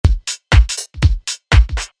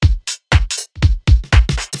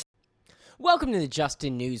Welcome to the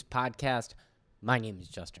Justin News Podcast. My name is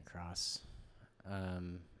Justin Cross.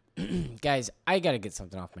 Guys, I got to get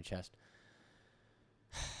something off my chest.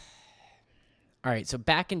 All right, so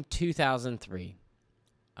back in 2003,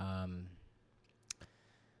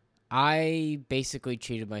 I basically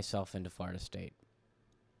cheated myself into Florida State.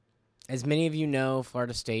 As many of you know,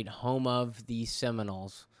 Florida State, home of the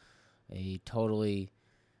Seminoles, a totally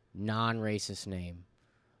non-racist name,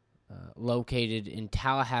 located in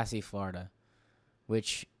Tallahassee, Florida.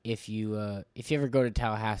 Which, if you ever go to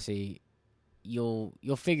Tallahassee, you'll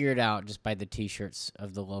figure it out just by the T-shirts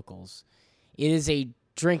of the locals. It is a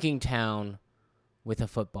drinking town with a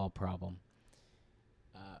football problem.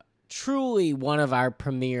 Truly one of our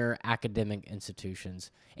premier academic institutions,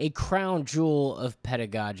 a crown jewel of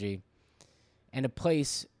pedagogy, and a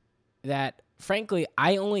place that, frankly,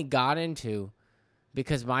 I only got into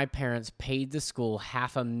because my parents paid the school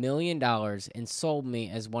 $500,000 and sold me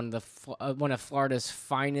as one of Florida's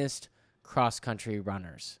finest cross-country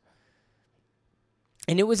runners.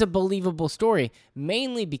 And it was a believable story,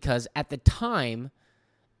 mainly because at the time,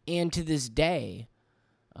 and to this day,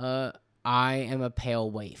 I am a pale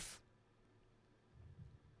waif.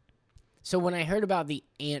 So when I heard about the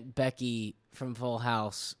Aunt Becky from Full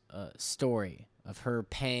House story of her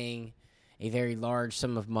paying a very large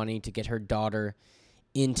sum of money to get her daughter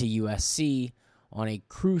into USC on a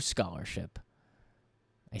cruise scholarship.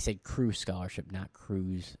 I said cruise scholarship, not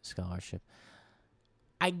cruise scholarship.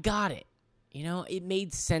 I got it. You know, it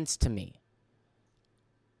made sense to me.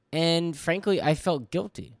 And frankly, I felt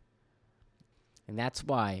guilty. And that's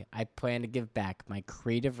why I plan to give back my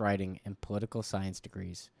creative writing and political science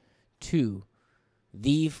degrees to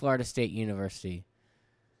the Florida State University.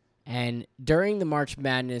 And during the March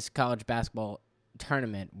Madness college basketball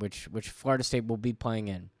tournament, which Florida State will be playing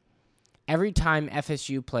in, every time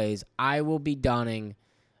FSU plays, I will be donning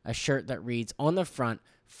a shirt that reads on the front,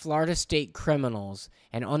 Florida State Criminals,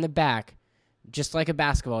 and on the back, just like a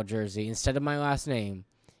basketball jersey, instead of my last name,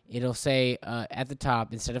 it'll say at the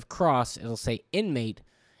top, instead of cross, it'll say inmate,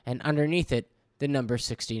 and underneath it, the number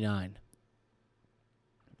 69.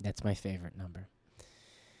 That's my favorite number.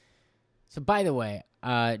 So, by the way,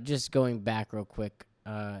 just going back real quick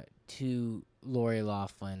to Lori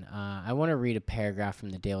Loughlin, I want to read a paragraph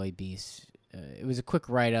from the Daily Beast. It was a quick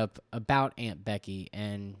write-up about Aunt Becky,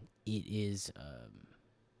 and it is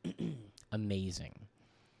amazing.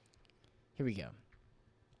 Here we go.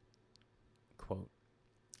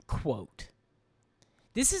 Quote,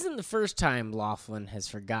 "This isn't the first time Loughlin has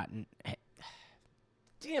forgotten...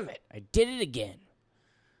 Damn it, I did it again.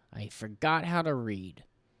 I forgot how to read.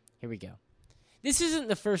 Here we go. This isn't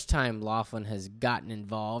the first time Loughlin has gotten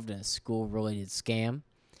involved in a school-related scam.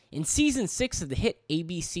 In Season 6 of the hit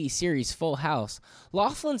ABC series Full House,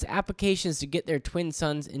 Loughlin's applications to get their twin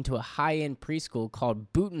sons into a high-end preschool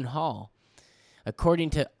called Booton Hall, according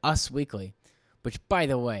to Us Weekly, which, by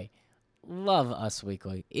the way, love Us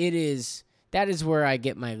Weekly. That is where I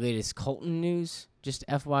get my latest Colton news, just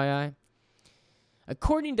FYI.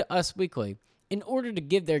 According to Us Weekly, in order to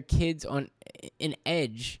give their kids on an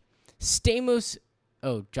edge, John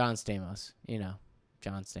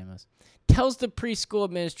Stamos, tells the preschool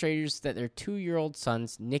administrators that their 2-year-old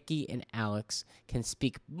sons, Nicky and Alex, can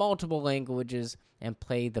speak multiple languages and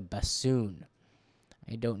play the bassoon.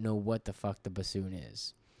 I don't know what the fuck the bassoon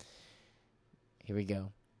is. Here we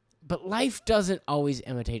go. But life doesn't always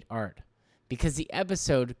imitate art, because the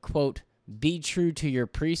episode, quote, Be True to Your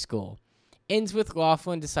Preschool, ends with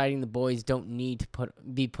Loughlin deciding the boys don't need to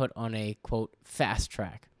be put on a, quote, fast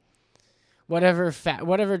track. Whatever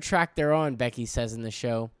track they're on, Becky says in the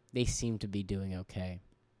show, they seem to be doing okay.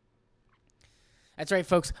 That's right,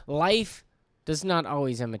 folks. Life does not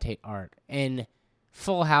always imitate art. And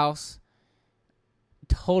Full House,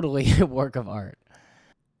 totally a work of art.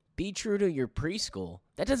 Be true to your preschool.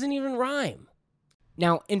 That doesn't even rhyme.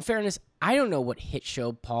 Now, in fairness, I don't know what hit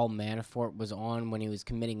show Paul Manafort was on when he was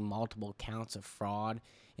committing multiple counts of fraud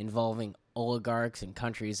involving oligarchs in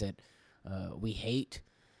countries that we hate,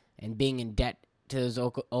 and being in debt to those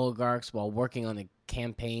oligarchs while working as the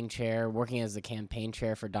campaign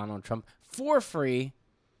chair for Donald Trump for free.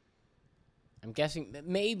 I'm guessing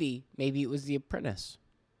maybe it was The Apprentice.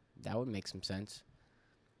 That would make some sense.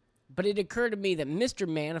 But it occurred to me that Mr.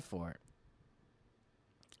 Manafort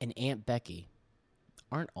and Aunt Becky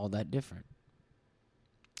aren't all that different.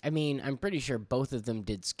 I mean, I'm pretty sure both of them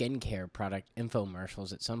did skincare product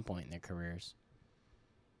infomercials at some point in their careers.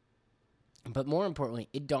 But more importantly,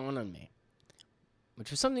 it dawned on me, which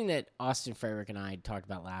was something that Austin Frerick and I talked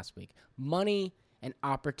about last week. Money and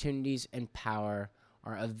opportunities and power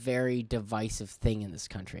are a very divisive thing in this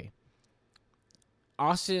country.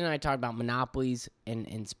 Austin and I talked about monopolies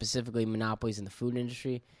and specifically monopolies in the food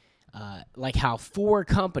industry, like how 4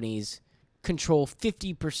 companies control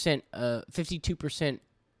 52%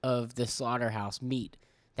 of the slaughterhouse meat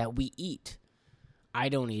that we eat. I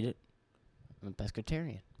don't eat it. I'm a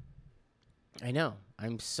pescatarian. I know.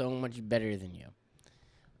 I'm so much better than you.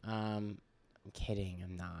 I'm kidding.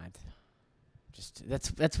 I'm not. Just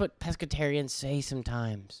that's what pescatarians say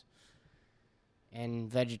sometimes.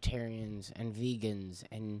 And vegetarians and vegans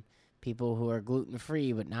and people who are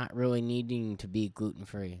gluten-free but not really needing to be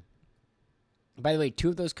gluten-free. By the way, 2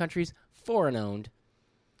 of those countries, foreign-owned.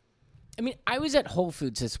 I mean, I was at Whole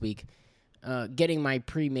Foods this week getting my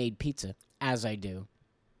pre-made pizza, as I do.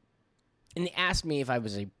 And they asked me if I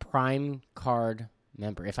was a Prime card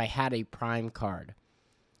member, if I had a Prime card.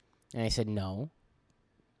 And I said no.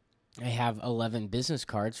 I have 11 business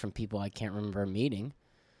cards from people I can't remember meeting.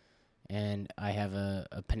 And I have a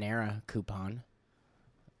Panera coupon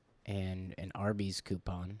and an Arby's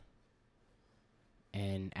coupon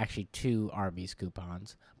and actually 2 Arby's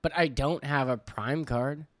coupons. But I don't have a Prime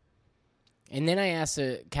card. And then I asked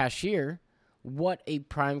the cashier what a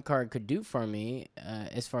Prime card could do for me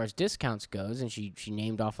as far as discounts goes, and she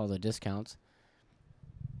named off all the discounts.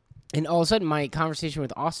 And all of a sudden, my conversation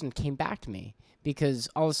with Austin came back to me because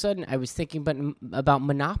all of a sudden I was thinking about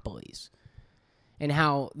monopolies. And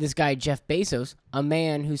how this guy, Jeff Bezos, a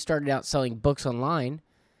man who started out selling books online,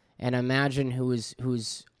 and I imagine who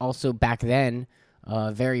was also back then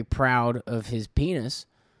very proud of his penis,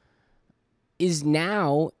 is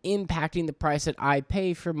now impacting the price that I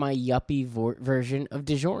pay for my yuppie version of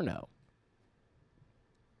DiGiorno.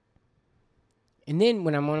 And then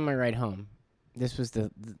when I'm on my ride home, this was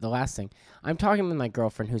the last thing. I'm talking with my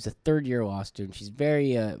girlfriend, who's a third-year law student. She's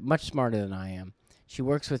very much smarter than I am. She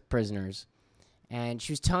works with prisoners. And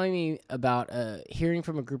she was telling me about hearing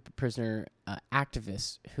from a group of prisoner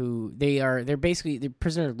activists who they're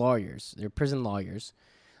prisoner lawyers. They're prison lawyers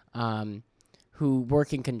who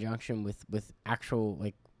work in conjunction with actual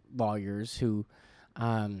like lawyers who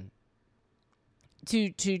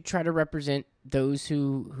to try to represent those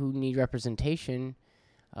who need representation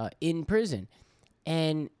in prison.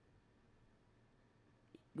 And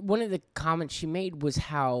one of the comments she made was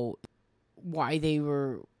why they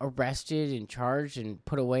were arrested and charged and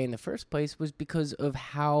put away in the first place was because of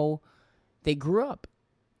how they grew up,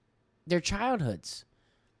 their childhoods.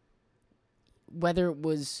 Whether it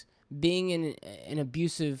was being in an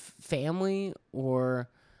abusive family or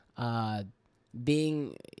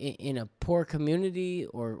being in a poor community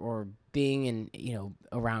or being in,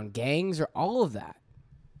 around gangs or all of that.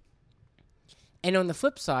 And on the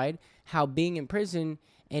flip side, how being in prison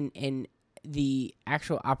and the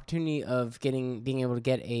actual opportunity of being able to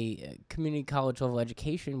get a community college level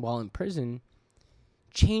education while in prison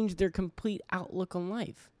changed their complete outlook on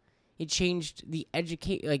life. It changed the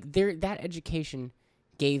that education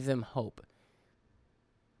gave them hope.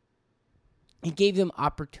 It gave them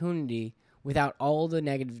opportunity without all the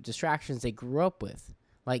negative distractions they grew up with,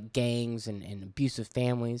 like gangs and abusive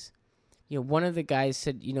families. One of the guys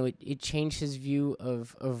said, it changed his view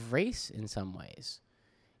of race in some ways.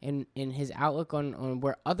 And his outlook on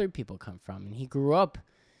where other people come from. And he grew up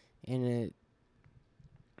in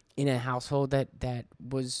a household that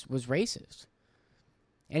was racist.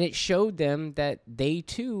 And it showed them that they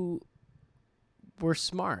too were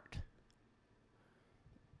smart.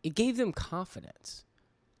 It gave them confidence.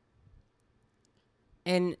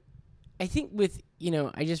 And I think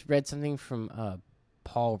I just read something from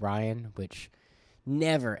Paul Ryan, which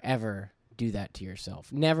never, ever do that to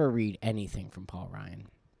yourself. Never read anything from Paul Ryan.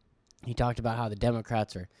 He talked about how the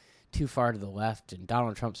Democrats are too far to the left and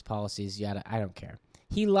Donald Trump's policies, yada. I don't care.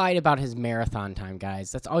 He lied about his marathon time,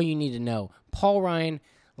 guys. That's all you need to know. Paul Ryan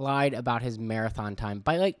lied about his marathon time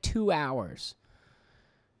by like 2 hours.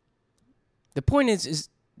 The point is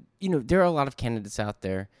there are a lot of candidates out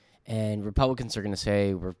there, and Republicans are going to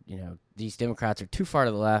say these Democrats are too far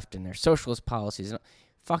to the left and their socialist policies.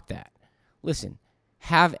 Fuck that. Listen,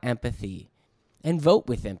 have empathy and vote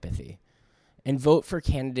with empathy. And vote for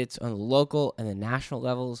candidates on the local and the national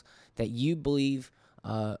levels that you believe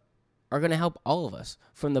are going to help all of us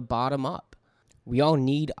from the bottom up. We all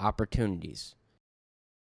need opportunities.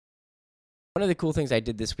 One of the cool things I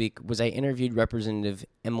did this week was I interviewed Representative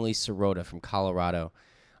Emily Sirota from Colorado.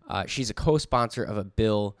 She's a co-sponsor of a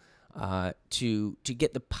bill to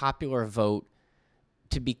get the popular vote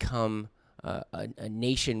to become a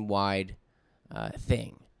nationwide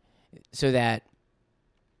thing, so that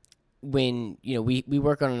when we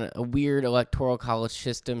work on a weird electoral college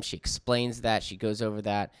system, she explains that, she goes over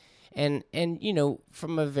that, and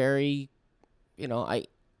from a very I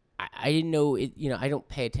I didn't know it. I don't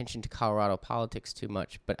pay attention to Colorado politics too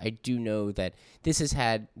much, but I do know that this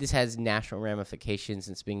has national ramifications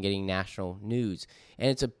and it's been getting national news, and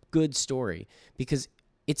it's a good story because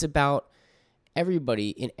it's about everybody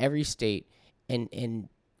in every state and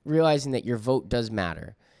realizing that your vote does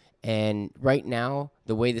matter. And right now,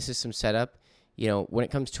 the way the system's set up, when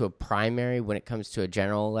it comes to a primary, when it comes to a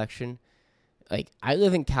general election, like I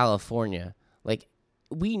live in California, like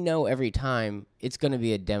we know every time it's going to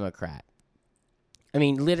be a Democrat. I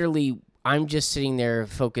mean, literally, I'm just sitting there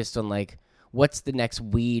focused on like, what's the next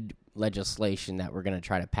weed legislation that we're going to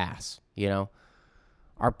try to pass,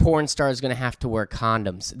 Our porn star is going to have to wear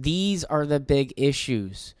condoms. These are the big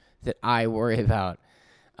issues that I worry about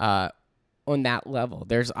on that level.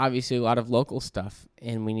 There's obviously a lot of local stuff,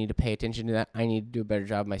 and we need to pay attention to that. I need to do a better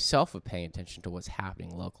job myself of paying attention to what's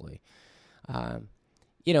happening locally.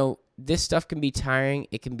 This stuff can be tiring.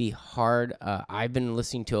 It can be hard. I've been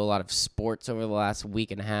listening to a lot of sports over the last week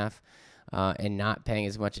and a half and not paying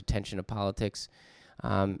as much attention to politics.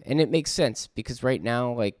 And it makes sense because right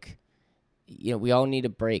now, we all need a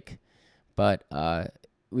break, but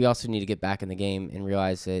we also need to get back in the game and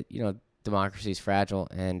realize that, democracy is fragile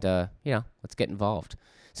and, let's get involved.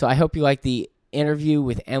 So I hope you like the interview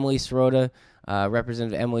with Emily Sirota,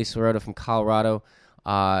 Representative Emily Sirota from Colorado.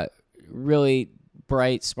 Really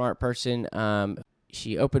bright, smart person.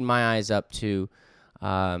 She opened my eyes up to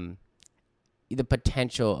the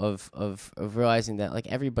potential of realizing that like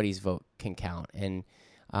everybody's vote can count, and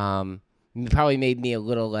it probably made me a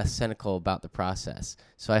little less cynical about the process.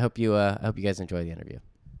 So I hope you guys enjoy the interview.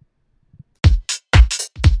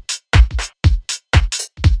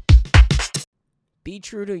 Be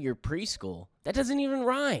true to your preschool. That doesn't even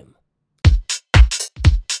rhyme.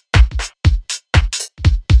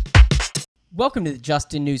 Welcome to the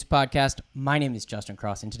Justin News Podcast. My name is Justin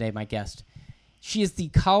Cross, and today my guest, she is the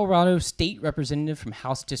Colorado State Representative from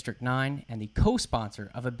House District 9 and the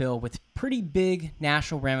co-sponsor of a bill with pretty big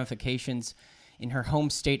national ramifications in her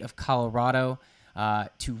home state of Colorado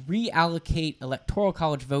to reallocate electoral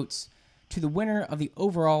college votes to the winner of the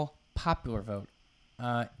overall popular vote.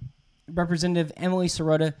 Representative Emily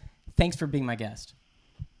Sirota, thanks for being my guest.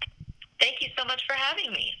 Thank you so much for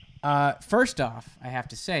having me. First off, I have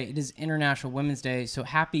to say, it is International Women's Day, so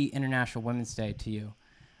happy International Women's Day to you.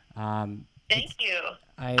 Thank you.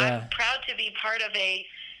 I'm proud to be part of a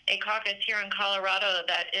caucus here in Colorado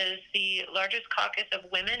that is the largest caucus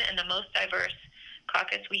of women and the most diverse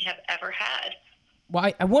caucus we have ever had.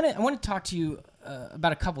 Well, I want to talk to you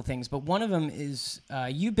about a couple things, but one of them is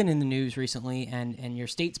you've been in the news recently, and your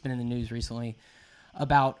state's been in the news recently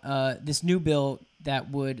about this new bill that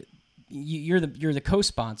would you're the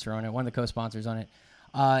co-sponsor on it, one of the co-sponsors on it,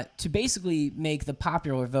 to basically make the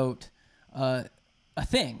popular vote a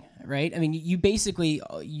thing, right? I mean, you basically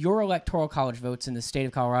your electoral college votes in the state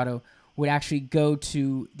of Colorado would actually go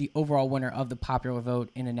to the overall winner of the popular vote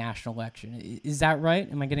in a national election. Is that right?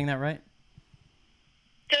 Am I getting that right?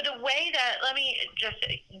 So the way that, let me just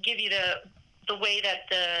give you the way that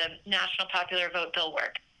the National Popular Vote Bill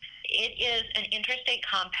works. It is an interstate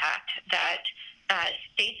compact that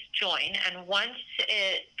states join, and once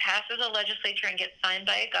it passes a legislature and gets signed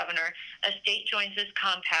by a governor, a state joins this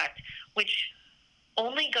compact, which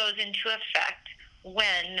only goes into effect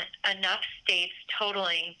when enough states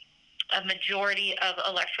totaling a majority of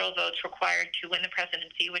electoral votes required to win the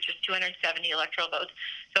presidency, which is 270 electoral votes.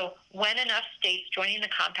 So when enough states joining the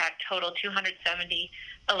compact total 270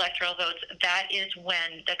 electoral votes, that is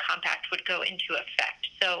when the compact would go into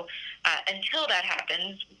effect. So until that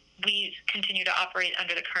happens, we continue to operate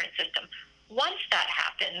under the current system. Once that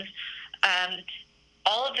happens,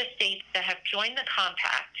 all of the states that have joined the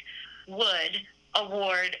compact would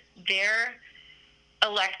award their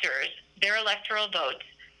electors, their electoral votes,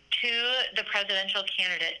 to the presidential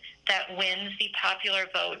candidate that wins the popular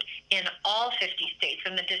vote in all 50 states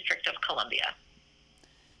in the District of Columbia.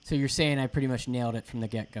 So you're saying I pretty much nailed it from the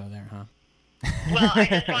get-go there, huh? Well,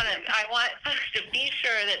 I want folks to be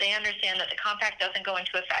sure that they understand that the compact doesn't go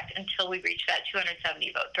into effect until we reach that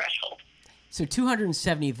 270 vote threshold. So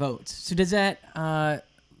 270 votes. So does that,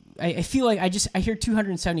 I feel like I hear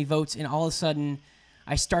 270 votes and all of a sudden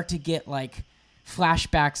I start to get like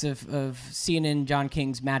flashbacks of CNN John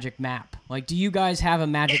King's magic map. Like, do you guys have a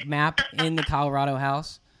magic map in the Colorado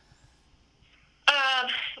House?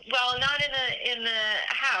 Well, not in the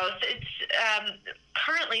House. It's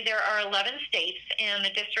currently there are 11 states in the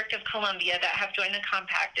District of Columbia that have joined the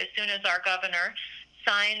compact. As soon as our governor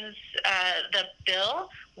signs the bill,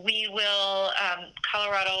 we will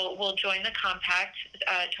Colorado will join the compact,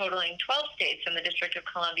 totaling 12 states in the District of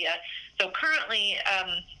Columbia. So currently,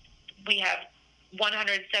 we have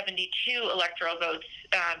 172 electoral votes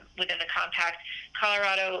within the compact.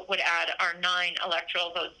 Colorado would add our 9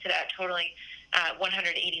 electoral votes to that, totaling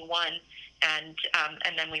 181, and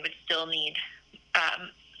then we would still need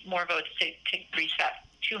more votes to reach that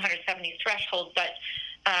 270 threshold. But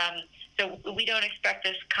so we don't expect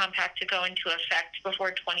this compact to go into effect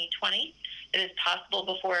before 2020. It is possible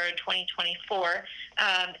before 2024.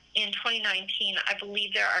 In 2019, I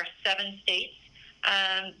believe there are 7 states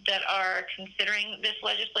that are considering this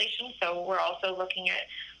legislation. So we're also looking at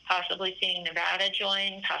possibly seeing Nevada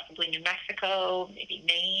join, possibly New Mexico, maybe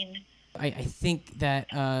Maine. I think that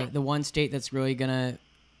the one state that's really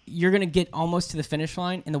you're going to get almost to the finish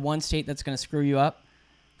line, and the one state that's going to screw you up,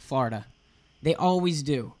 Florida. They always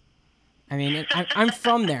do. I mean, I'm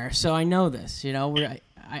from there, so I know this. You know,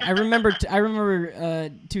 I remember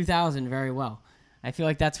 2000 very well. I feel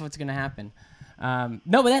like that's what's going to happen.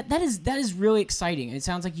 No, but that is really exciting. It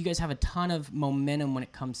sounds like you guys have a ton of momentum when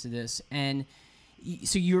it comes to this, and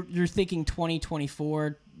so you're thinking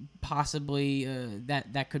 2024 possibly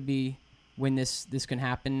that could be when this can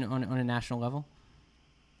happen on a national level.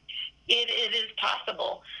 It is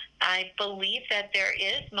possible. I believe that there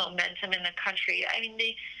is momentum in the country. I mean,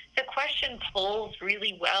 the question polls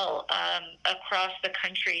really well across the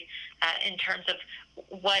country in terms of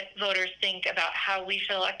what voters think about how we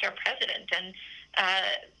should elect our president. And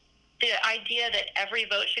the idea that every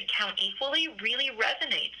vote should count equally really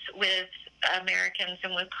resonates with Americans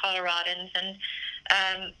and with Coloradans. And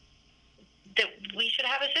that we should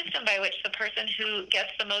have a system by which the person who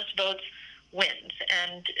gets the most votes wins.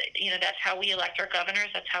 And, that's how we elect our governors.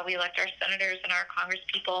 That's how we elect our senators and our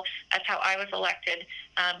congresspeople. That's how I was elected.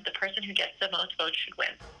 The person who gets the most votes should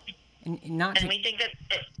win. And we think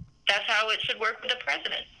that's how it should work with the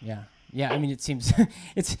president. Yeah. Yeah, I mean, it seems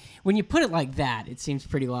it's when you put it like that, it seems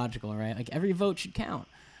pretty logical, right? Like every vote should count.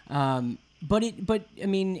 But I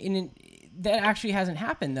mean, that actually hasn't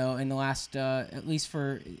happened though in the last, at least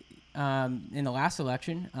for in the last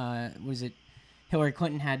election. Was it Hillary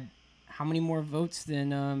Clinton had how many more votes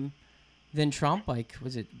than Trump? Like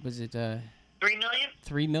was it 3 million?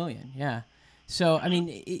 3 million, yeah. So I mean,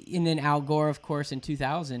 and then Al Gore, of course, in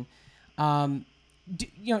 2000. Are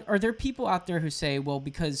there people out there who say, well,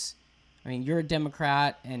 because I mean, you're a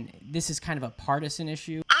Democrat, and this is kind of a partisan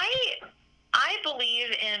issue? I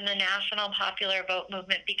believe in the national popular vote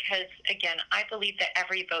movement because, again, I believe that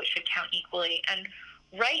every vote should count equally. And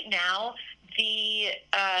right now,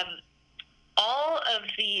 all of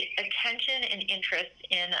the attention and interest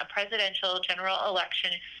in a presidential general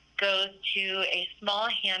election goes to a small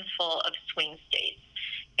handful of swing states,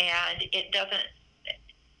 and it doesn't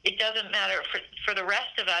matter for the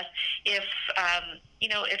rest of us if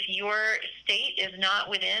if your state is not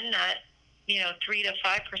within that 3 to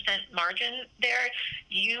 5% margin there,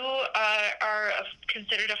 you are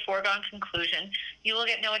considered a foregone conclusion. You will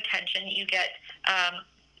get no attention. You get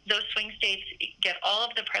those swing states get all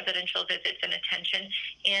of the presidential visits and attention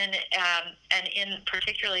and in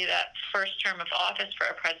particularly that first term of office for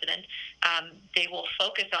a president, they will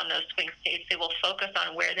focus on those swing states. They will focus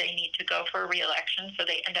on where they need to go for a re-election, so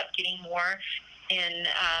they end up getting more in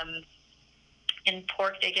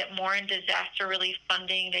pork. They get more in disaster relief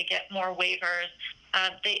funding. They get more waivers.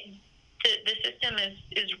 The system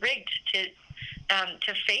is rigged to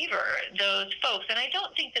favor those folks, and I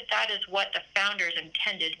don't think that is what the founders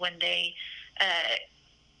intended when they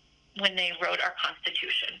wrote our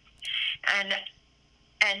Constitution. And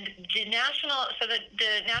the National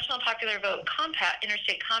Popular Vote Compact,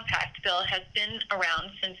 Interstate Compact bill has been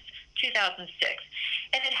around since 2006,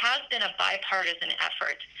 and it has been a bipartisan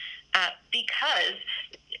effort because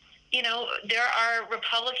there are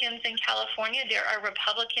Republicans in California, there are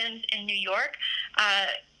Republicans in New York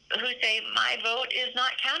who say, my vote is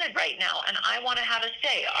not counted right now, and I want to have a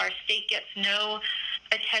say. Our state gets no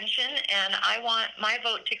attention, and I want my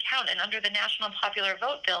vote to count. And under the National Popular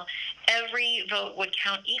Vote Bill, every vote would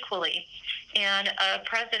count equally. And a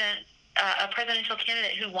presidential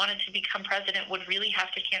candidate who wanted to become president would really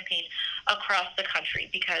have to campaign across the country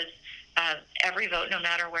because every vote, no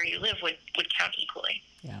matter where you live, would count equally.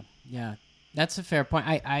 Yeah. That's a fair point.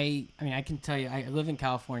 I mean, I can tell you, I live in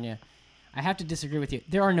California. I have to disagree with you.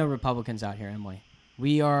 There are no Republicans out here, Emily.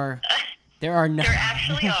 There are no. There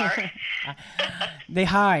actually are. They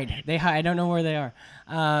hide. I don't know where they are.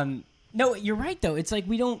 No, you're right, though. It's like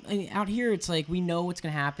out here, it's like we know what's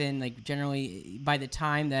going to happen. Like, generally, by the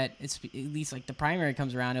time that it's at least like the primary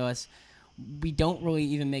comes around to us, we don't really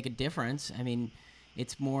even make a difference. I mean,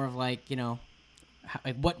 it's more of like,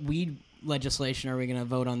 what weed legislation are we going to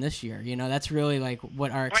vote on this year? That's really like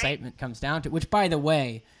what our excitement comes down to, which, by the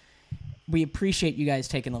way, we appreciate you guys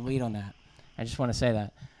taking the lead on that. I just want to say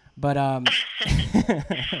that. But Well,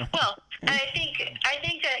 I think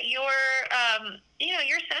that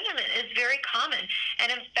your sentiment is very common,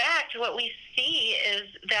 and in fact, what we see is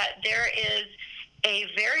that there is a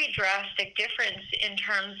very drastic difference in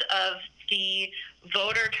terms of the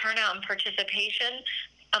voter turnout and participation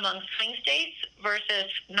among swing states versus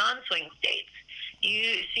non-swing states.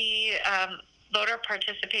 You see voter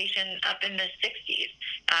participation up in the 60s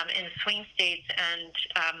in swing states and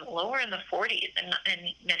lower in the 40s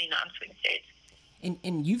in many non-swing states.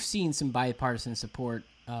 and you've seen some bipartisan support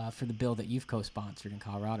for the bill that you've co-sponsored in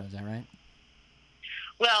Colorado. Is that right?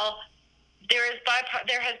 Well, there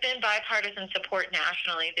has been bipartisan support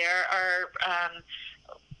nationally. There are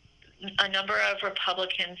a number of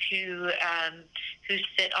Republicans who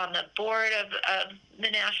sit on the board of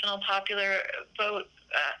the National Popular Vote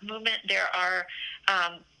movement. There are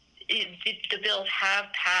the bills have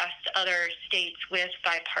passed other states with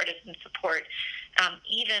bipartisan support.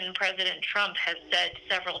 Even President Trump has said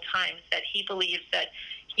several times that he believes that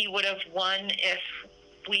he would have won if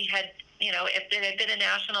we had, if there had been a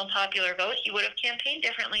national popular vote, he would have campaigned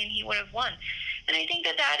differently and he would have won. And I think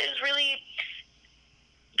that is really,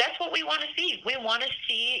 that's what we want to see. We want to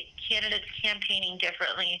see candidates campaigning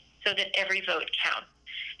differently so that every vote counts.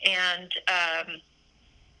 And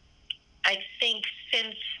I think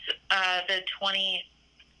since the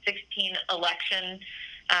 2016 election,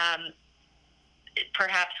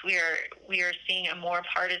 perhaps we are seeing a more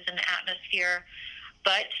partisan atmosphere.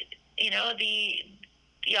 But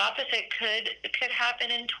the opposite could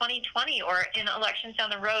happen in 2020 or in elections down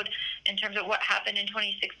the road. In terms of what happened in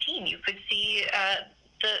 2016, you could see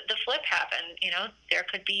the flip happen. There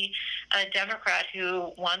could be a Democrat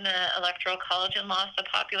who won the Electoral College and lost the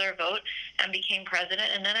popular vote and became president,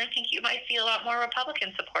 and then I think you might see a lot more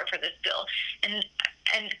Republican support for this bill.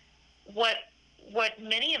 And what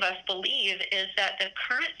many of us believe is that the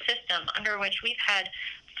current system under which we've had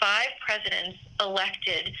 5 presidents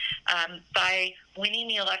elected by winning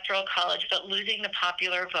the Electoral College but losing the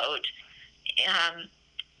popular vote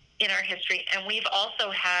in our history, and we've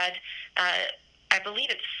also had I believe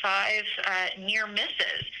it's 5 near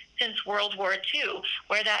misses since World War II,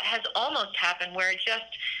 where that has almost happened, where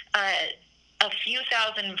just a few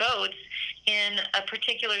thousand votes in a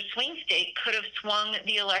particular swing state could have swung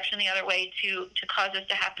the election the other way to cause this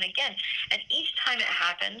to happen again. And each time it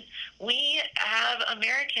happens, we have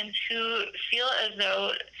Americans who feel as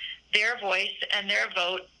though their voice and their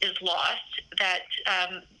vote is lost, that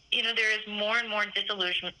there is more and more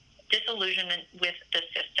disillusionment with the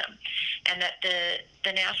system, and that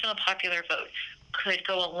the national popular vote could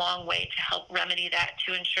go a long way to help remedy that,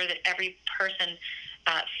 to ensure that every person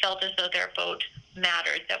felt as though their vote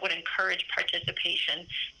mattered, that would encourage participation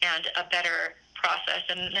and a better process,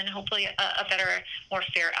 and then hopefully a better, more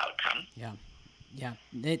fair outcome. Yeah.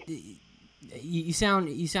 You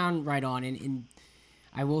sound right on, and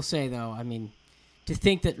I will say though, I mean, to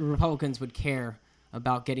think that Republicans would care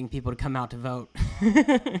about getting people to come out to vote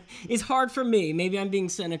is hard for me. Maybe I'm being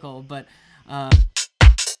cynical, but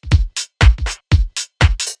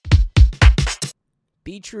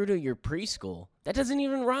Be true to your preschool. That doesn't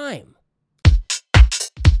even rhyme.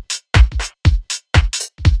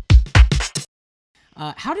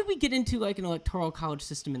 How did we get into like an electoral college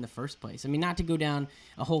system in the first place? I mean, not to go down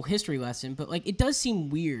a whole history lesson, but like it does seem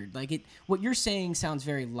weird. Like what you're saying sounds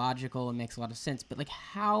very logical and makes a lot of sense, but like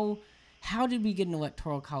how did we get an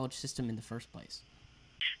electoral college system in the first place?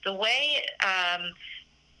 The way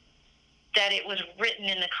that it was written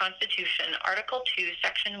in the Constitution, Article 2,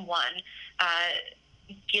 Section 1,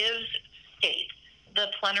 gives states the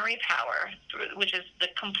plenary power, which is the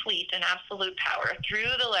complete and absolute power, through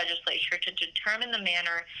the legislature to determine the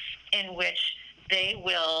manner in which they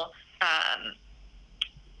will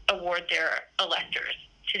award their electors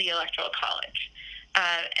to the Electoral College.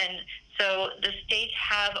 And so the states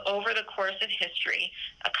have, over the course of history,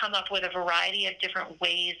 come up with a variety of different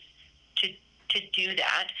ways to do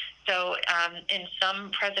that. So in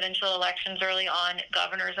some presidential elections early on,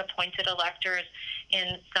 governors appointed electors.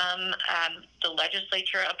 In some, the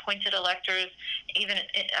legislature appointed electors. Even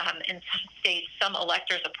in some states, some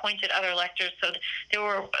electors appointed other electors. So there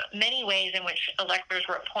were many ways in which electors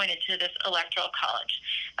were appointed to this electoral college.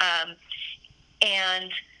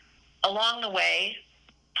 And along the way,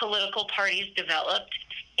 political parties developed,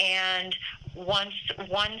 and once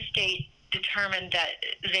one state determined that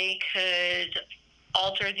they could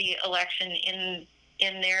alter the election in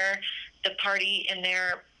the party in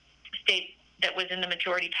their state that was in the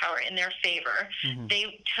majority power in their favor, mm-hmm.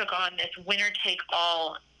 they took on this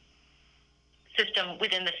winner-take-all system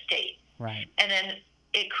within the state. Right. And then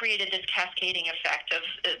it created this cascading effect of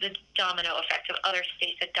the domino effect of other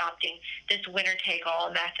states adopting this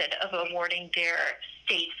winner-take-all method of awarding their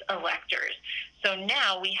states' electors. So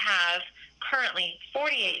now we have currently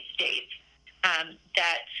 48 states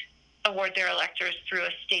that award their electors through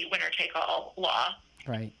a state winner-take-all law.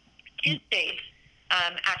 Right. 2 states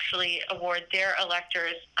actually award their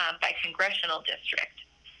electors by congressional district.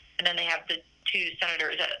 And then they have the 2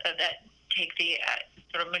 senators that take the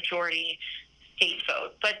sort of majority state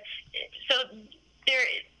vote. But so there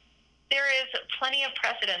is plenty of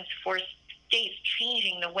precedence for states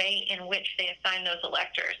changing the way in which they assign those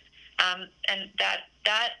electors. And that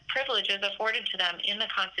privilege is afforded to them in the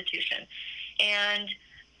Constitution. And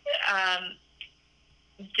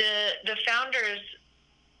the founders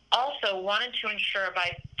also wanted to ensure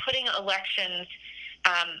by putting elections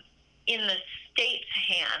in the state's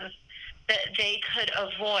hands that they could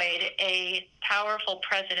avoid a powerful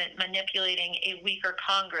president manipulating a weaker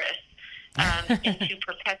Congress into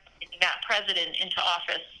perpetuating that president into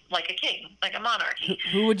office like a king, like a monarchy.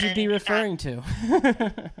 Who would you be referring to?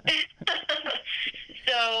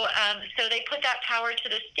 So they put that power to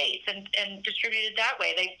the states and distributed that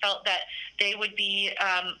way. They felt that they would be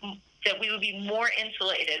that we would be more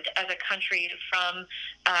insulated as a country from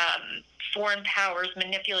foreign powers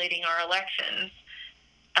manipulating our elections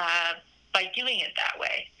by doing it that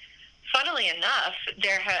way. Funnily enough,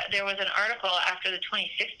 there was an article after the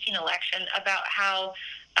 2016 election about how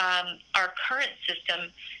our current system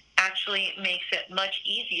actually makes it much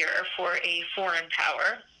easier for a foreign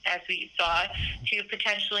power, as we saw, to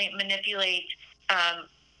potentially manipulate, a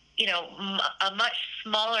much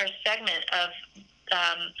smaller segment of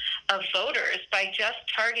voters by just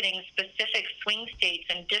targeting specific swing states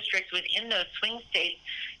and districts within those swing states.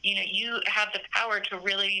 You have the power to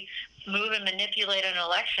really move and manipulate an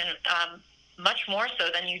election much more so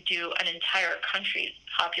than you do an entire country's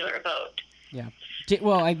popular vote. Yeah.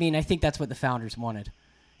 Well, I mean, I think that's what the founders wanted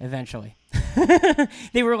eventually.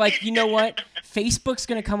 They were like, you know what? Facebook's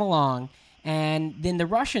going to come along, and then the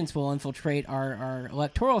Russians will infiltrate our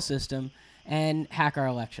electoral system and hack our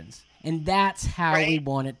elections. And that's how we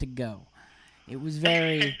want it to go. It was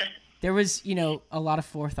very – there was, a lot of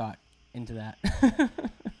forethought into that.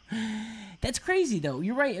 That's crazy, though.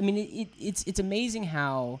 You're right. I mean, it's amazing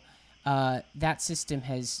how that system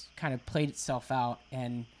has kind of played itself out,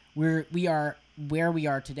 and we are where we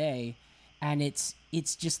are today, and it's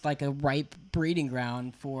just like a ripe breeding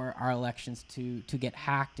ground for our elections to get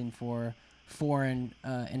hacked and for foreign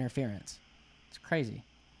interference. It's crazy.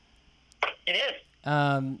 It is.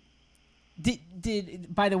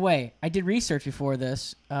 Did by the way, I did research before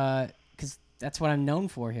this because that's what I'm known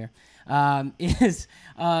for here. Is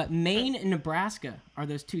Maine and Nebraska are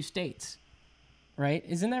those 2 states, right?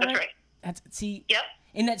 Isn't that right? That's right. Yep.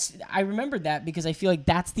 And I remembered that because I feel like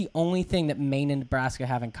that's the only thing that Maine and Nebraska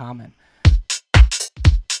have in common.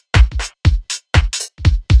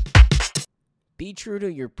 Be true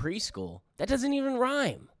to your preschool. That doesn't even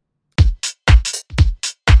rhyme.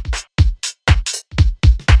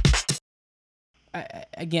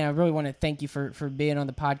 Again, I really want to thank you for being on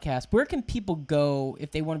the podcast. Where can people go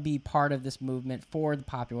if they want to be part of this movement for the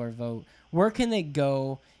popular vote? Where can they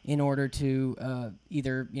go in order to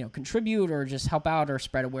either contribute or just help out or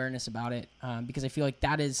spread awareness about it? Because I feel like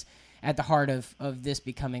that is at the heart of this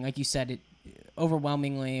becoming, like you said, it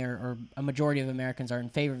overwhelmingly or a majority of Americans are in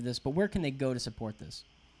favor of this. But where can they go to support this?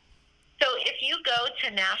 So if you go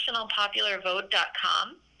to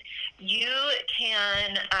nationalpopularvote.com, you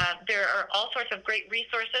can, there are all sorts of great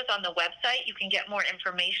resources on the website. You can get more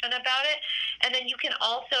information about it. And then you can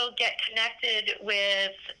also get connected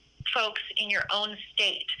with folks in your own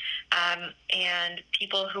state and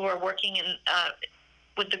people who are working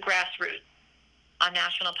with the grassroots on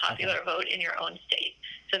National Popular Vote in your own state.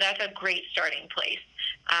 So that's a great starting place.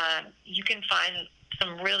 You can find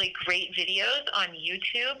some really great videos on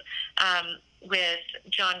YouTube with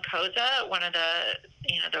John Koza, one of the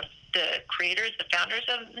creators, the founders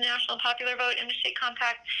of the National Popular Vote Interstate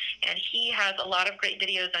Compact, and he has a lot of great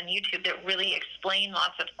videos on YouTube that really explain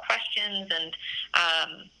lots of questions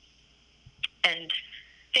and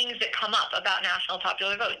things that come up about National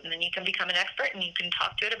Popular Vote, and then you can become an expert and you can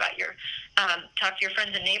talk to your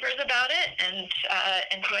friends and neighbors about it and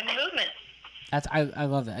join the movement. I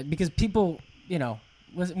love that because people,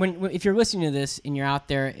 if you're listening to this and you're out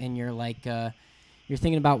there and you're like you're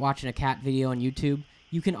thinking about watching a cat video on YouTube,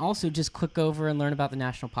 you can also just click over and learn about the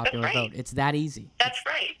National Popular Vote. It's that easy. That's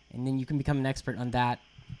right. And then you can become an expert on that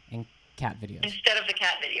and cat videos. Instead of the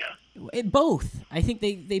cat video. Both. I think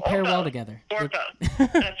they pair well together. Or both.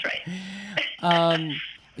 That's right.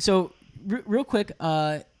 So real quick,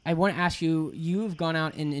 I want to ask you. You've gone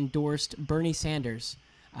out and endorsed Bernie Sanders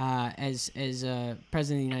as president of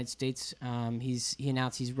the United States. He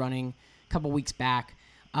announced he's running a couple weeks back.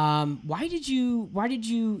 Why did you? Why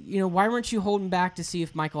weren't you holding back to see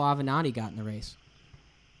if Michael Avenatti got in the race?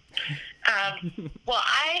 Well,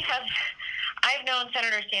 I've known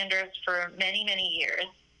Senator Sanders for many, many years,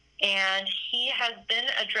 and he has been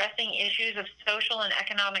addressing issues of social and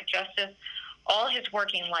economic justice all his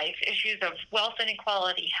working life, issues of wealth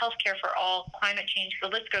inequality, healthcare for all, climate change, the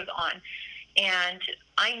list goes on. And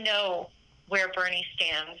I know where Bernie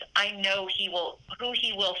stands. I know who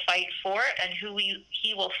he will fight for and who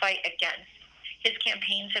he will fight against. His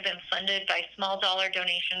campaigns have been funded by small dollar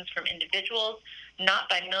donations from individuals, not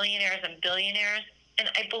by millionaires and billionaires. And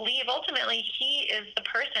I believe ultimately he is the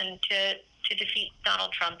person to defeat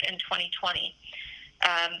Donald Trump in 2020.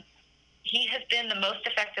 He has been the most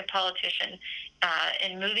effective politician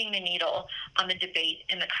in moving the needle on the debate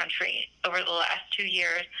in the country over the last 2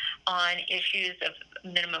 years on issues of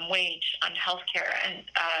minimum wage, on health care, and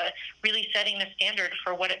really setting the standard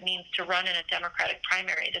for what it means to run in a Democratic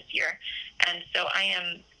primary this year. And so I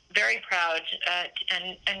am very proud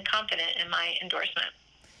and confident in my endorsement.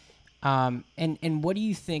 And what do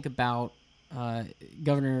you think about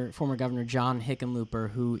former Governor John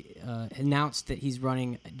Hickenlooper, who announced that he's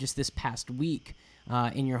running just this past week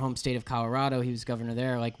in your home state of Colorado? He was governor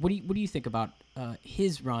there. Like, what do you think about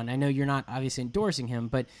his run? I know you're not obviously endorsing him,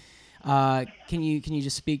 but can you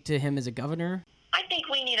just speak to him as a governor? I think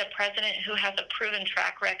we need a president who has a proven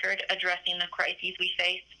track record addressing the crises we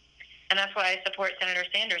face. And that's why I support Senator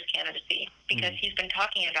Sanders' candidacy, because he's been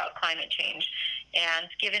talking about climate change. And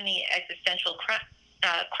given the existential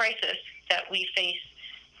crisis that we face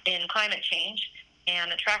in climate change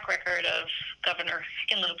and the track record of Governor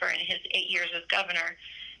Hickenlooper in his 8 years as governor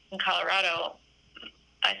in Colorado,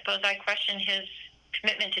 I suppose I question his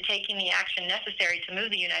commitment to taking the action necessary to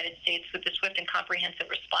move the United States with the swift and comprehensive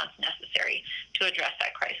response necessary to address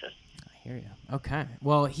that crisis. I hear you. Okay.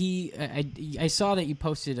 Well, I saw that you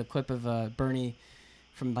posted a clip of Bernie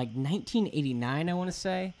from like 1989, I want to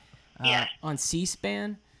say, on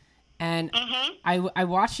C-SPAN. And I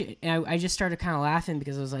watched it, and I just started kind of laughing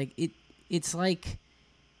because I was like, it's like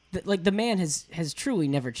the man has truly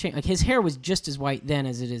never changed. Like, his hair was just as white then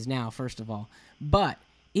as it is now, first of all. But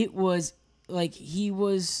it was like he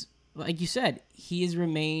was, like you said, he has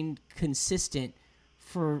remained consistent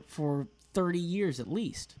for 30 years at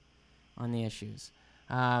least on the issues.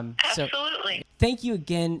 Absolutely. So thank you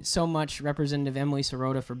again so much, Representative Emily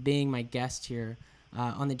Sirota, for being my guest here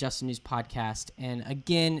on the Justin News podcast. And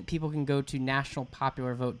again, people can go to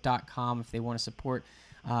nationalpopularvote.com if they want to support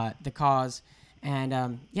the cause.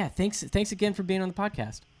 And thanks again for being on the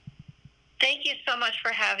podcast. Thank you so much for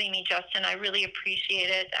having me, Justin. I really appreciate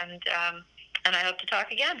it, and I hope to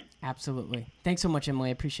talk again. Absolutely. Thanks so much, Emily.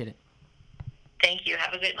 I appreciate it. Thank you.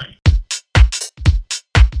 Have a good one.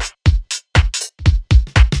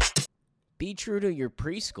 Be true to your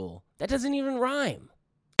preschool. That doesn't even rhyme.